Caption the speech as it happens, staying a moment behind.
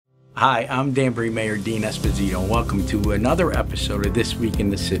Hi, I'm Danbury Mayor Dean Esposito, and welcome to another episode of This Week in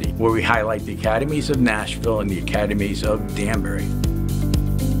the City, where we highlight the Academies of Nashville and the Academies of Danbury.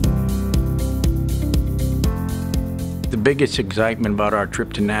 The biggest excitement about our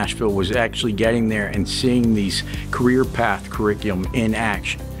trip to Nashville was actually getting there and seeing these career path curriculum in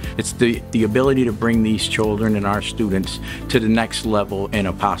action. It's the ability to bring these children and our students to the next level in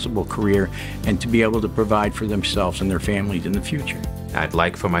a possible career and to be able to provide for themselves and their families in the future. I'd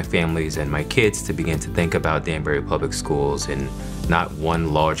like for my families and my kids to begin to think about Danbury Public Schools in not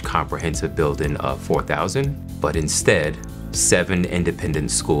one large comprehensive building of 4,000, but instead 7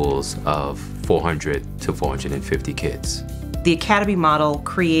 independent schools of 400 to 450 kids. The Academy model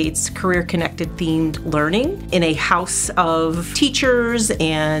creates career-connected themed learning in a house of teachers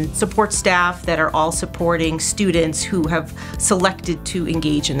and support staff that are all supporting students who have selected to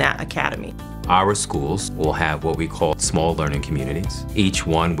engage in that academy. Our schools will have what we call small learning communities, each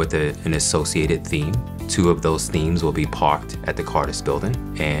one with an associated theme. 2 of those themes will be parked at the Cardis building,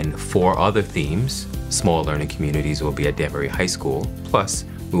 and 4 other themes, small learning communities, will be at Danbury High School. Plus,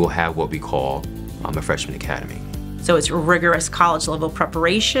 we will have what we call a freshman academy. So it's rigorous college-level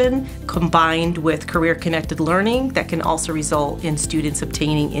preparation combined with career-connected learning that can also result in students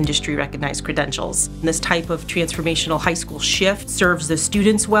obtaining industry-recognized credentials. And this type of transformational high school shift serves the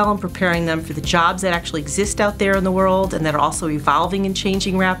students well in preparing them for the jobs that actually exist out there in the world and that are also evolving and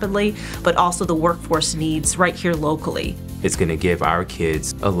changing rapidly, but also the workforce needs right here locally. It's going to give our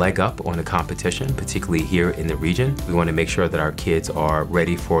kids a leg up on the competition, particularly here in the region. We want to make sure that our kids are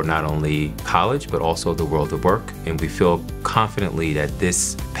ready for not only college, but also the world of work. And we feel confidently that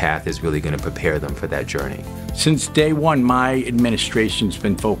this path is really going to prepare them for that journey. Since day one, my administration's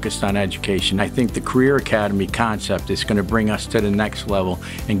been focused on education. I think the Career Academy concept is going to bring us to the next level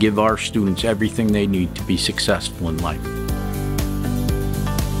and give our students everything they need to be successful in life.